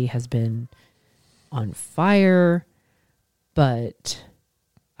play has been on fire. But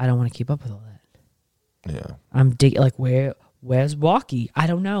I don't want to keep up with all that. Yeah. I'm digging like where's Rocky? I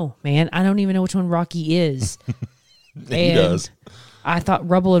don't know, man. I don't even know which one Rocky is. He does. I thought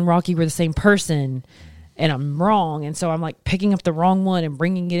Rubble and Rocky were the same person, and I'm wrong. And so I'm like picking up the wrong one and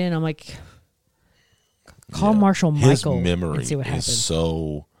bringing it in. I'm like, call Marshall Michael His memory and see what happens. is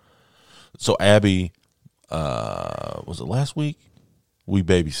so. So Abby, was it last week? We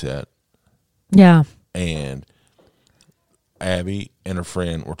babysat, Yeah. and Abby and her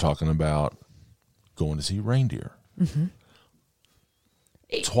friend were talking about going to see reindeer. Mm-hmm.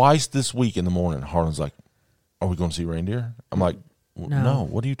 Twice this week in the morning, Harlan's like, "Are we going to see reindeer?" I'm like, "No.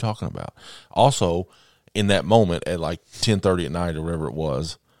 What are you talking about?" Also, in that moment at like 10:30 at night or whatever it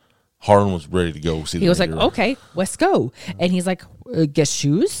was, Harlan was ready to go see. He was like, "Okay, let's go," and he's like, "Get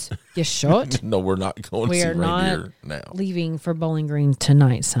shoes, get shot." "No, we're not going to We see are reindeer not now." leaving for Bowling Green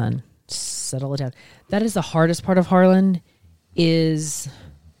tonight, son. Settle it down. That is the hardest part of Harlan. Is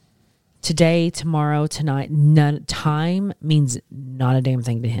today, tomorrow, tonight. None time means not a damn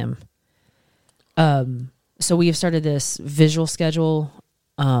thing to him. So we have started this visual schedule.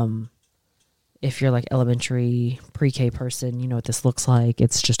 If you're like elementary, pre-K person, you know what this looks like.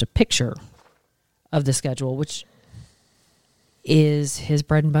 It's just a picture of the schedule, which is his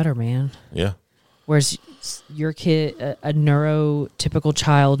bread and butter, man. Yeah. Whereas your kid, a neurotypical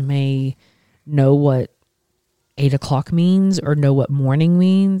child, may know what 8 o'clock means or know what morning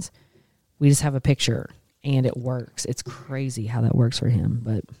means. We just have a picture and it works. It's crazy how that works for him.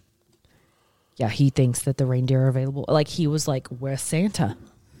 But yeah, he thinks that the reindeer are available. Like he was like, where's Santa?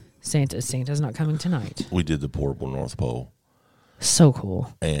 Santa's not coming tonight. We did the portable North Pole. So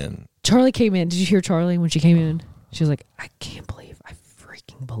cool. And Charlie came in. Did you hear Charlie when she came in? She was like, I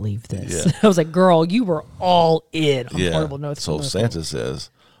freaking believe this. Yeah. I was like, girl, you were all in on yeah. portable North So Pole. Santa says,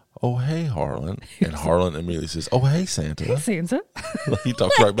 "Oh, hey, Harlan." And Harlan immediately says, "Oh, hey, Santa." Hey, Santa. He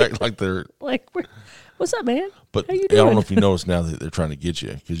talks right back like they're. Like, what's up, man? But How you I doing? don't know if you notice now that they're trying to get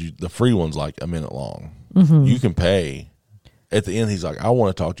you because the free one's like a minute long. Mm-hmm. You can pay. At the end, he's like, "I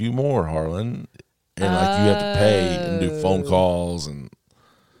want to talk to you more, Harlan," and like you have to pay and do phone calls and.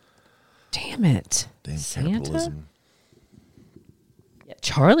 Damn it. Damn Santa? capitalism. Yeah,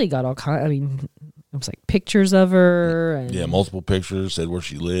 Charlie got all kind. I mean, it was like pictures of her. And Yeah, multiple pictures, said where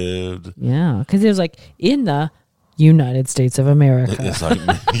she lived. yeah, because it was like in the United States of America. It's like,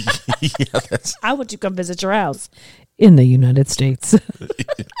 yeah, that's I want you to come visit your house in the United States.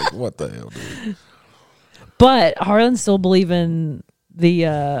 what the hell, dude. But Harlan's still believing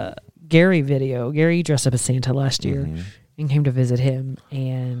the Gary video. Gary dressed up as Santa last year and came to visit him.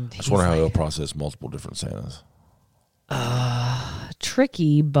 And I just wonder how they'll process multiple different Santas.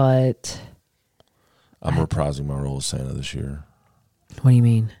 tricky, but I'm reprising my role as Santa this year. what do you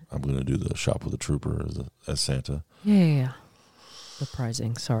mean? I'm going to do the shop with a trooper as Santa. Yeah.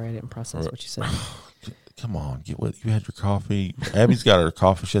 Surprising. Sorry, I didn't process what you said. Come on, get what you had your coffee. Abby's got her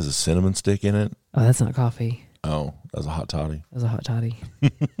coffee. She has a cinnamon stick in it. Oh, that's not coffee. Oh, that's a hot toddy. That was a hot toddy.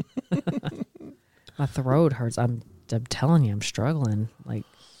 My throat hurts. I'm telling you, I'm struggling. Like,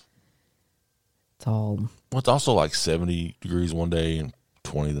 it's all, Well, it's also like 70 degrees one day and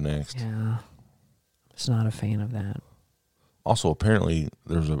 20 the next. yeah. Just not a fan of that. Also, apparently,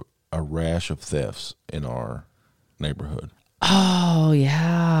 there's a rash of thefts in our neighborhood. Oh,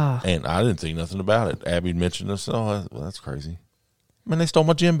 yeah. And I didn't think nothing about it. Abby mentioned this. Oh, well, that's crazy. Man, they stole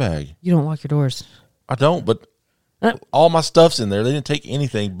my gym bag. You don't lock your doors. I don't, but all my stuff's in there. They didn't take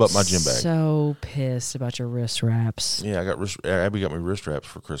anything but my gym bag. So pissed about your wrist wraps. Yeah, Abby got me wrist wraps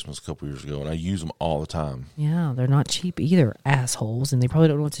for Christmas a couple years ago, and I use them all the time. Yeah, they're not cheap either, assholes, and they probably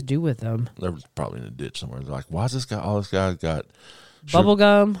don't know what to do with them. They're probably in a ditch somewhere. They're like, why is this guy? All this guy's got Bubble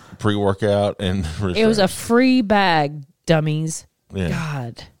gum. pre-workout and wrist It was a wraps. free bag, dummies. Yeah.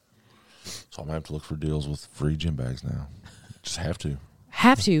 God. So I'm gonna have to look for deals with free gym bags now. Just have to.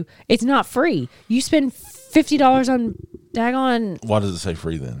 Have to. It's not free. You spend $50 on daggone Why does it say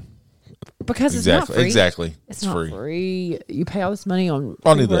free then? because it's not free. Exactly. It's not free. You pay all this money on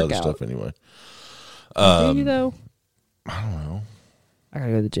I'll need the other pre-workout. stuff anyway. Do you though? I don't know. I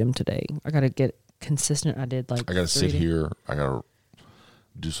gotta go to the gym today. I gotta get consistent. I did like I gotta 3 sit days. here. I gotta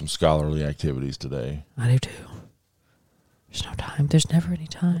do some scholarly activities today. I do too. There's no time. There's never any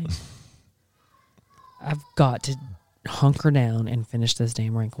time. I've got to hunker down and finish this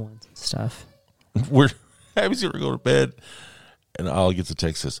damn rank ones and stuff. Abby's gonna go to bed, and all gets a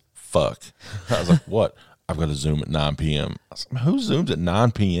text says "fuck." I was like, "What?" I've got to Zoom at 9 p.m. I was like, who zooms at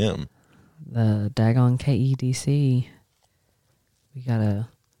 9 p.m.? The daggone KEDC. We gotta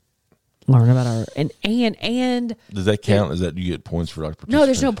learn about our and Does that count? Is that you get points for like? no,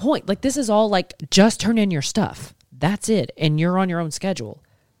 there's no participation? point. Like this is all like just turn in your stuff. That's it, and you're on your own schedule.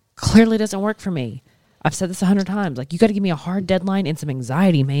 Clearly doesn't work for me. I've said this 100 times. Like you got to give me a hard deadline and some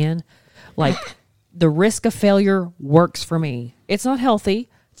anxiety, man. Like the risk of failure works for me. It's not healthy.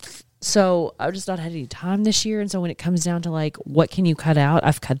 So I've just not had any time this year. And so when it comes down to like, what can you cut out?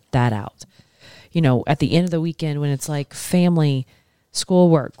 I've cut that out. You know, at the end of the weekend when it's like family,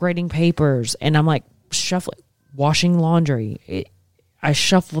 schoolwork, grading papers, and I'm like shuffling, washing laundry. I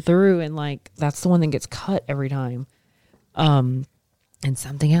shuffle through and like, that's the one that gets cut every time. And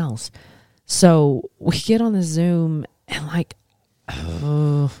something else. So we get on the Zoom and like,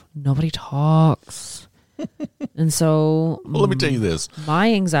 nobody talks. And so Well, let me tell you this: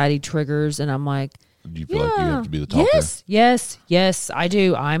 my anxiety triggers and I'm like, do you feel like you have to be the talker? Yes, I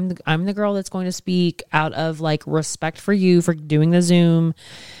do. I'm the girl that's going to speak out of like respect for you for doing the Zoom.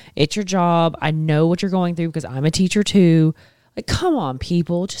 It's your job. I know what you're going through because I'm a teacher too. Like, come on,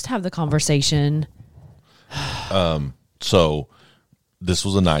 people, just have the conversation. So this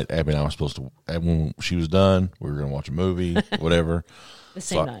was a night Abby and I were supposed to. When she was done, we were going to watch a movie, whatever. The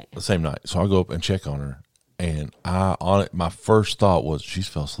same night. The same night. So I go up and check on her, and my first thought was she's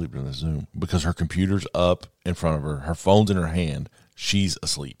fell asleep in the Zoom because her computer's up in front of her, her phone's in her hand, she's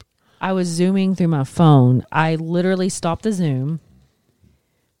asleep. I was Zooming through my phone. I literally stopped the Zoom,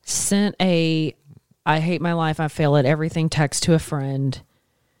 sent a I hate my life, I fail at everything text to a friend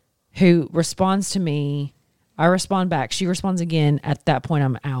who responds to me. I respond back. She responds again. At that point,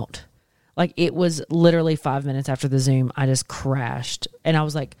 I'm out. Like, it was literally 5 minutes after the Zoom. I just crashed. And I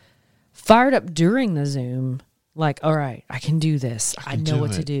was like, fired up during the Zoom. Like, all right, I can do this. I know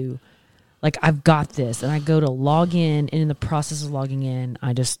what to do. Like, I've got this. And I go to log in. And in the process of logging in,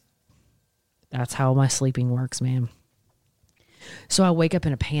 that's how my sleeping works, man. So I wake up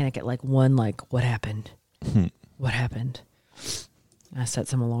in a panic at like 1, like, what happened? What happened? I set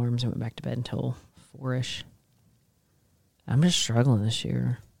some alarms and went back to bed until 4-ish. I'm just struggling this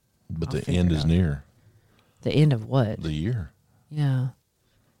year. But the end is near. The end of what? The year. Yeah.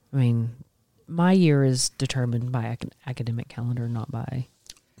 I mean, my year is determined by academic calendar, not by...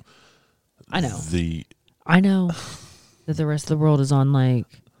 I know. I know that the rest of the world is on like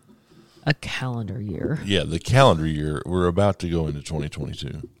a calendar year. Yeah, the calendar year. We're about to go into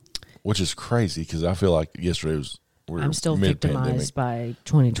 2022, which is crazy because I feel like yesterday was... I'm still victimized by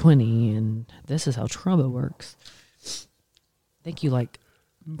 2020, and this is how trauma works. I think you like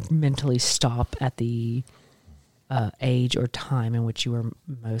mentally stop at the age or time in which you were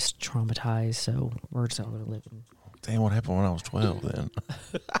most traumatized. So we're just all going to live in. Damn, what happened when I was 12 then?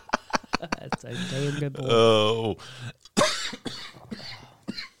 That's a damn good boy. Oh.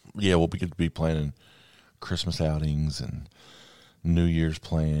 Yeah, we'll be planning Christmas outings and New Year's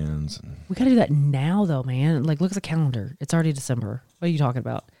plans. And we got to do that now, though, man. Like, look at the calendar. It's already December. What are you talking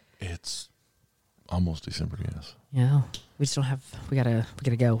about? It's almost December, yes. Yeah. We just don't have... We gotta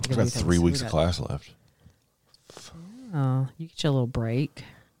go. We've got 3 weeks of class left. Oh, you get your little break.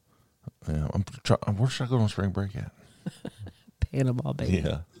 Yeah, where should I go on spring break at? Panama, baby.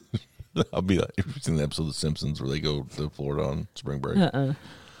 Yeah. I'll be like, you've seen the episode of The Simpsons where they go to Florida on spring break? Yeah.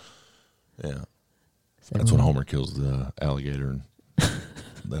 That's when Homer kills the alligator and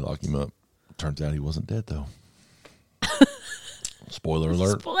they lock him up. Turns out he wasn't dead, though. Spoiler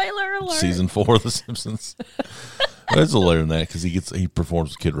alert. Spoiler alert. Season 4 of The Simpsons. It's a little later than that because he performs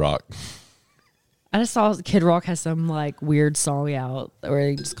with Kid Rock. I just saw Kid Rock has some like weird song out where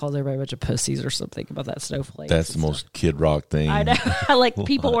he just calls everybody a bunch of pussies or something about that snowflake. That's the most Kid Rock thing. I know. Like,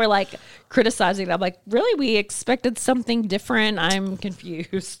 people were like criticizing it. I'm like, really? We expected something different? I'm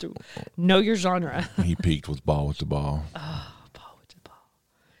confused. Know your genre. He peaked with Ball with the Ball. Oh, Ball with the Ball.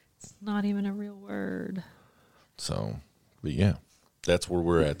 It's not even a real word. So, but yeah, that's where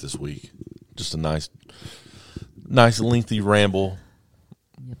we're at this week. Just a nice lengthy ramble.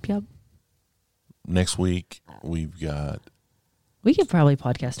 Yep. Next week, we've got... We could probably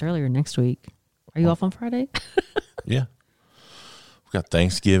podcast earlier next week. Are you off on Friday? Yeah. We've got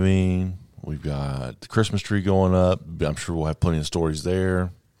Thanksgiving. We've got the Christmas tree going up. I'm sure we'll have plenty of stories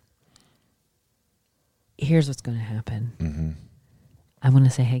there. Here's what's going to happen. Mm-hmm. I'm going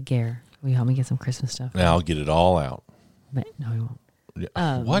to say, hey, Gare, will you help me get some Christmas stuff? Now I'll get it all out. But, no, we won't.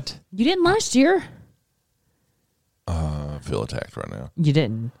 Yeah. What? You didn't last year. I feel attacked right now. You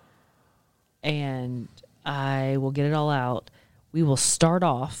didn't. And I will get it all out. We will start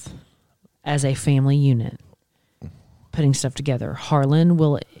off as a family unit, putting stuff together. Harlan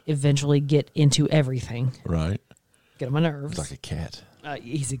will eventually get into everything. Right. Get on my nerves. He's like a cat.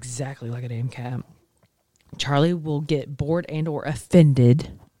 He's exactly like a damn cat. Charlie will get bored and or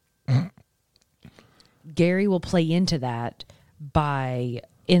offended. Gary will play into that by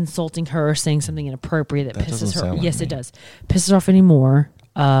insulting her or saying something inappropriate that pisses her. Like yes, me. it does. Pisses her off anymore.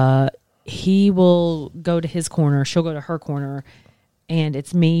 He will go to his corner. She'll go to her corner. And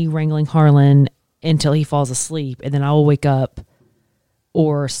it's me wrangling Harlan until he falls asleep. And then I will wake up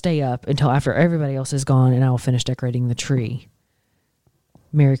or stay up until after everybody else is gone. And I will finish decorating the tree.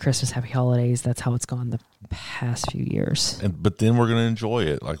 Merry Christmas, Happy Holidays. That's how it's gone the past few years. But then we're going to enjoy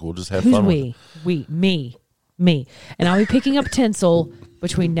it. Like, we'll just have Who's fun we? with it. Me. And I'll be picking up tinsel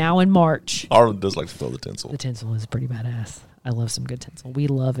between now and March. Harlan does like to throw the tinsel. The tinsel is pretty badass. I love some good tinsel. We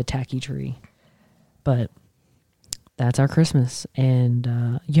love a tacky tree. But that's our Christmas. And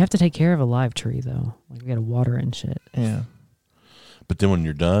you have to take care of a live tree, though. Like, we got to water and shit. Yeah. But then when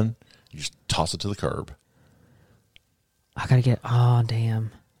you're done, you just toss it to the curb. I got to get... Oh,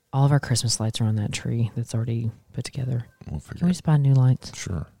 damn. All of our Christmas lights are on that tree that's already put together. We'll figure Can we it just buy new lights?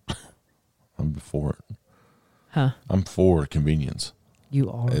 Sure. I'm for it. Huh? I'm for convenience. You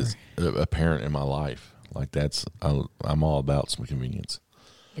are. As a parent in my life. Like, I'm all about some convenience.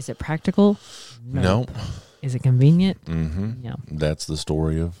 Is it practical? No. Is it convenient? Mm-hmm. No. That's the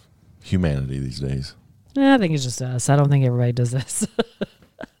story of humanity these days. I think it's just us. I don't think everybody does this.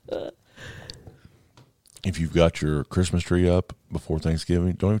 if you've got your Christmas tree up before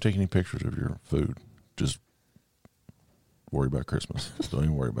Thanksgiving, don't even take any pictures of your food. Just worry about Christmas. Don't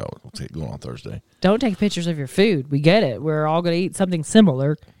even worry about what's going on Thursday. Don't take pictures of your food. We get it. We're all going to eat something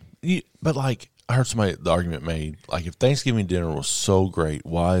similar. Yeah, but like I heard the argument made, like if Thanksgiving dinner was so great,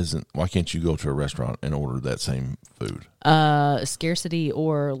 why can't you go to a restaurant and order that same food? Scarcity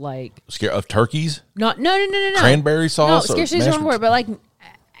or like Of turkeys? No. Cranberry sauce? No, scarcity is the wrong word, but like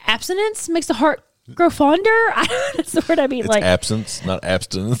abstinence makes the heart grow fonder. That's the word I mean. It's like absence, not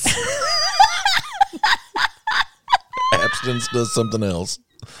abstinence. Abstinence does something else.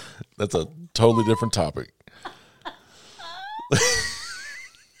 That's a totally different topic.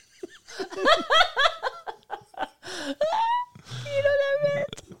 You know what I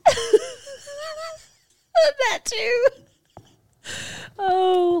meant? That too.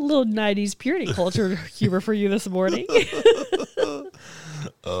 Oh, little 90s purity culture humor for you this morning.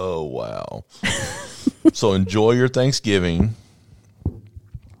 Oh, wow. So enjoy your Thanksgiving.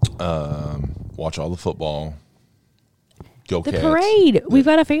 Watch all the football. Go The Cats. parade. We've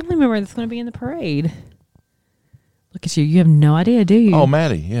got a family member that's going to be in the parade. Look at you. You have no idea, do you? Oh,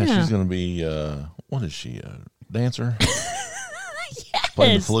 Maddie. Yeah, Yeah. she's going to be, what is she, a dancer?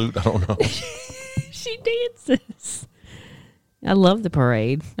 Playing the flute? I don't know. She dances. I love the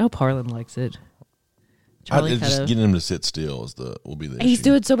parade. Oh, Parlin likes it. Charlie Just kinda- getting him to sit still will be the He's issue.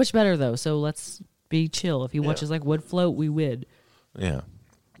 doing so much better, though, so let's be chill. If he watches like wood float, we win. Yeah.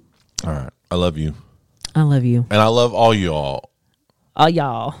 All right. I love you. I love you. And I love all y'all.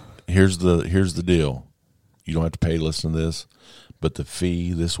 Y'all. Here's the deal. You don't have to pay to listen to this, but the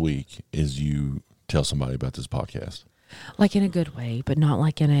fee this week is you tell somebody about this podcast. Like in a good way, but not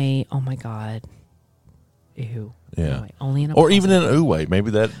like in a, oh my God, ew. Yeah. No way. Only in a Or positive. even in an ooh way.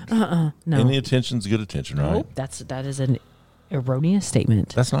 Maybe that No. any attention's good attention, right? Nope. That is an erroneous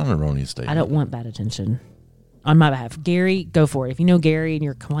statement. That's not an erroneous statement. I don't want bad attention. On my behalf. Gary, go for it. If you know Gary and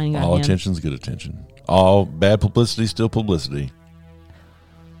you're complaining about All him, attention's good attention. All bad publicity still publicity.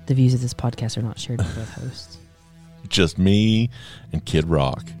 the views of this podcast are not shared by both hosts. Just me and Kid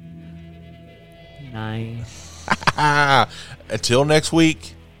Rock. Nice. Until next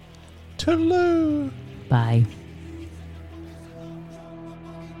week. Toodaloo. Bye.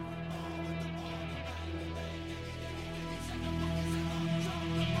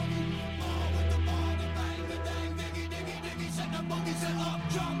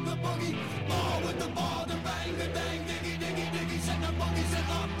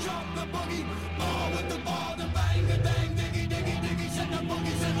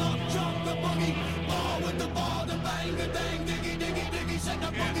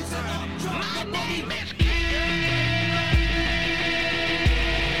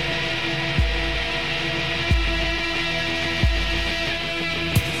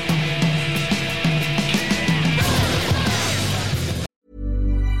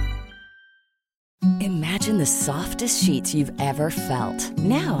 Imagine the softest sheets you've ever felt.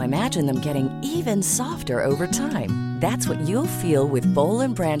 Now imagine them getting even softer over time. That's what you'll feel with Boll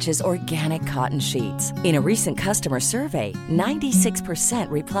 & Branch's organic cotton sheets. In a recent customer survey, 96%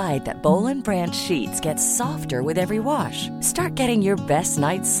 replied that Boll & Branch sheets get softer with every wash. Start getting your best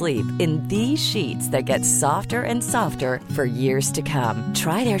night's sleep in these sheets that get softer and softer for years to come.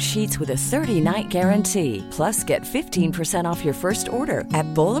 Try their sheets with a 30-night guarantee. Plus, get 15% off your first order at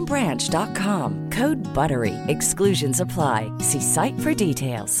bollandbranch.com. Code BUTTERY. Exclusions apply. See site for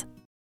details.